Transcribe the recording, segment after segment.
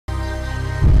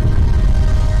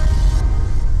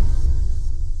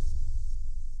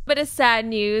is sad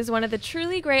news. One of the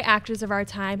truly great actors of our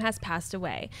time has passed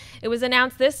away. It was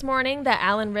announced this morning that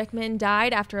Alan Rickman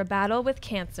died after a battle with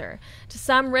cancer. To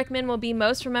some, Rickman will be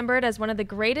most remembered as one of the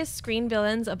greatest screen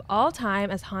villains of all time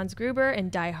as Hans Gruber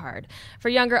in Die Hard. For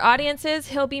younger audiences,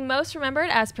 he'll be most remembered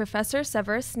as Professor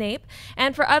Severus Snape,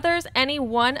 and for others, any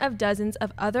one of dozens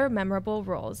of other memorable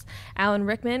roles. Alan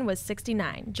Rickman was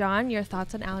 69. John, your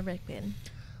thoughts on Alan Rickman?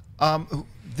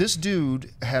 This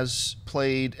dude has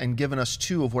played and given us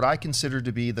two of what I consider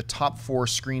to be the top 4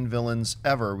 screen villains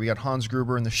ever. We got Hans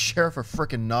Gruber and the Sheriff of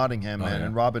frickin' Nottingham, man,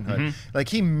 and Robin Hood. Like,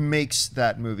 he makes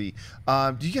that movie.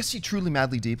 Do you guys see Truly,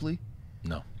 Madly, Deeply?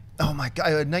 No. Oh my God!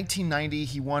 1990,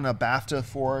 he won a BAFTA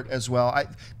for it as well.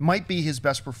 Might be his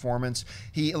best performance.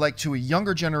 He, like, to a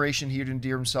younger generation, he'd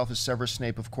endear himself as Severus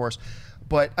Snape, of course.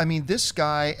 But I mean, this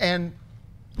guy and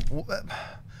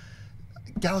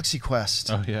Galaxy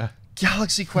Quest. Oh yeah.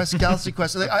 Galaxy Quest, Galaxy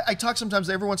Quest. I talk sometimes.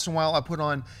 Every once in a while, I put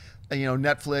on,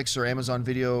 Netflix or Amazon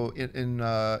Video in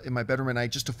my bedroom at night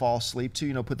just to fall asleep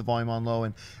to. Put the volume on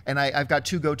low, and I've got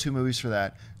 2 go-to movies for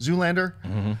that: Zoolander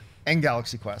and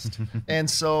Galaxy Quest. And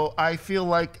so I feel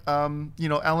like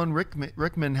Alan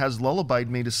Rickman has lullabied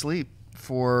me to sleep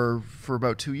for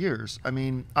about 2 years. I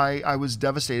mean, I was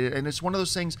devastated, and it's one of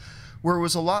those things where it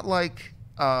was a lot like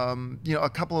a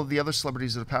couple of the other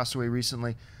celebrities that have passed away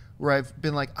recently, where I've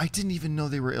been like, I didn't even know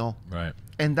they were ill. Right.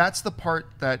 And that's the part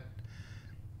that,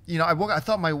 I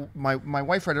thought my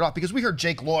wife read it off because we heard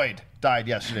Jake Lloyd died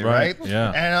yesterday, right?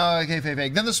 Yeah. And okay,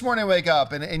 fake. Then this morning I wake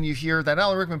up and you hear that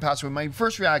Alan Rickman passed away. My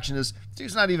first reaction is,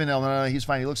 dude's not even ill. No, he's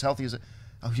fine. He looks healthy.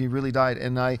 Oh, he really died.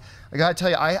 And I gotta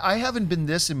tell you, I haven't been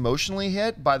this emotionally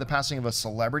hit by the passing of a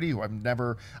celebrity who I've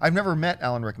never met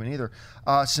Alan Rickman either,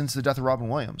 since the death of Robin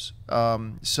Williams.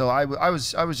 So I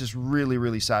was just really,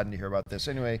 really saddened to hear about this.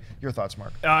 Anyway, your thoughts,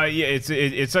 Mark? Yeah,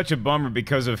 it's such a bummer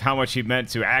because of how much he meant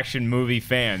to action movie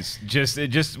fans.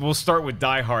 We'll start with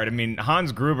Die Hard. I mean,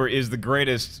 Hans Gruber is the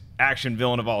greatest action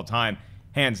villain of all time,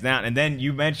 hands down. And then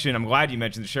I'm glad you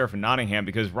mentioned the Sheriff of Nottingham,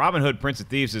 because Robin Hood, Prince of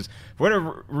Thieves is, for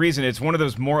whatever reason, it's one of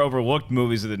those more overlooked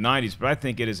movies of the 90s, but I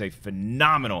think it is a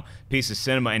phenomenal piece of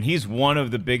cinema, and he's one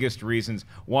of the biggest reasons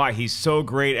why he's so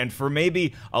great. And for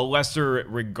maybe a lesser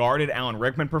regarded Alan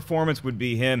Rickman performance would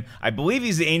be him. I believe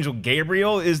he's the Angel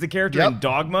Gabriel is the character in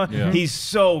Dogma. Yeah. He's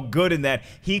so good in that.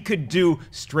 He could do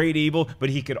straight evil, but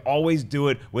he could always do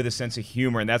it with a sense of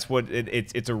humor, and that's what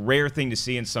it's a rare thing to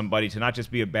see in somebody, to not just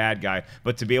be a bad guy,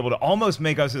 but to be able to almost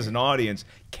make us as an audience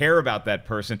care about that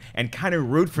person and kind of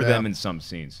root for them in some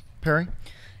scenes. Perry?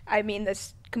 I mean,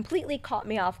 this completely caught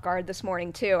me off guard this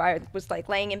morning too. I was like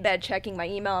laying in bed checking my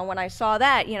email, and when I saw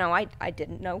that, I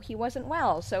didn't know he wasn't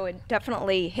well, so it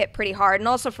definitely hit pretty hard. And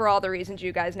also for all the reasons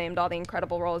you guys named, all the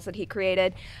incredible roles that he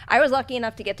created. I was lucky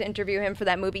enough to get to interview him for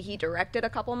that movie he directed a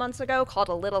couple months ago called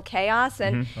A Little Chaos,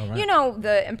 and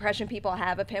the impression people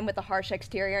have of him with the harsh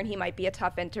exterior, and he might be a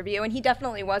tough interview, and he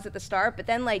definitely was at the start, but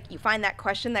then you find that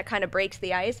question that kind of breaks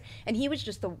the ice, and he was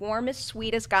just the warmest,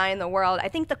 sweetest guy in the world. I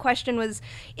think the question was,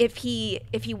 if he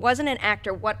wasn't an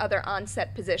actor, what other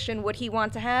on-set position would he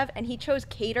want to have? And he chose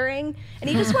catering. And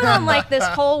he just went on this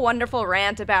whole wonderful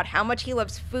rant about how much he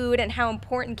loves food and how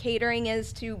important catering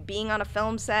is to being on a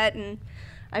film set. And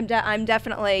I'm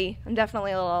definitely a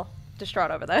little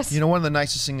distraught over this. One of the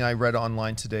nicest things I read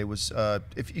online today was,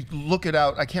 if you look it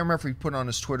out, I can't remember if he put it on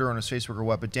his Twitter, on his Facebook, or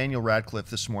what, but Daniel Radcliffe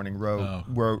this morning wrote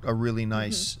a really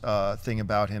nice thing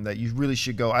about him that you really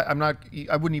should go. I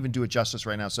wouldn't even do it justice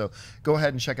right now, so go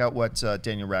ahead and check out what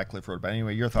Daniel Radcliffe wrote about.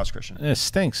 Anyway, your thoughts, Christian? It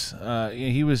stinks.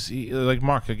 He was like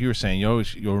Mark, like you were saying.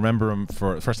 You'll remember him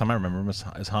for the first time I remember him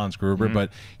as Hans Gruber,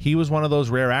 but he was one of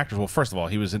those rare actors. Well, first of all,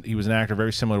 he was an actor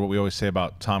very similar to what we always say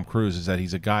about Tom Cruise, is that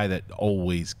he's a guy that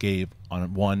always gave on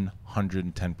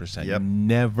 110%. You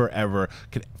never ever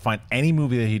could find any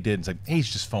movie that he did and it's like, hey, he's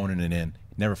just phoning it in.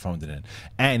 Never phoned it in.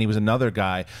 And he was another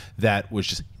guy that was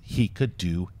just, he could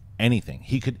do anything.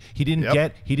 He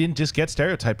didn't just get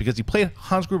stereotyped because he played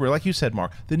Hans Gruber, like you said,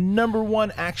 Mark, the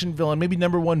 #1 action villain, maybe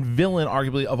 #1 villain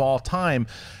arguably of all time.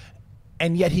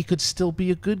 And yet he could still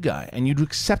be a good guy, and you'd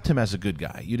accept him as a good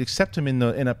guy. You'd accept him in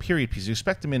a period piece. You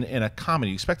expect him in a comedy.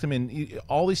 You expect him in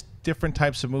all these different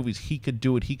types of movies. He could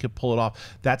do it. He could pull it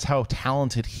off. That's how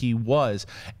talented he was.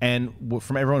 And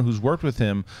from everyone who's worked with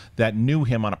him that knew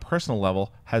him on a personal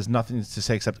level has nothing to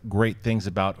say except great things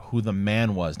about who the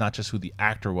man was, not just who the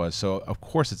actor was. So of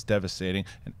course it's devastating.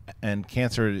 And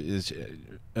cancer is.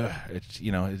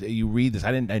 You read this.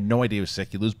 I had no idea he was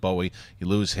sick. You lose Bowie, you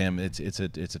lose him. It's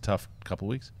a tough couple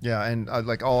weeks. Yeah, and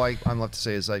all I'm left to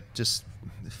say is it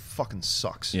fucking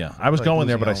sucks. Yeah, I was going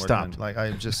there, but I stopped.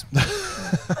 I just.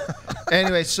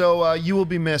 Anyway, so you will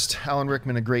be missed, Alan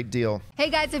Rickman, a great deal. Hey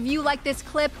guys, if you like this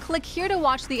clip, click here to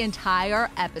watch the entire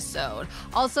episode.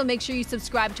 Also, make sure you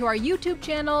subscribe to our YouTube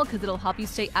channel because it'll help you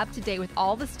stay up to date with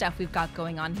all the stuff we've got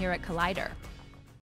going on here at Collider.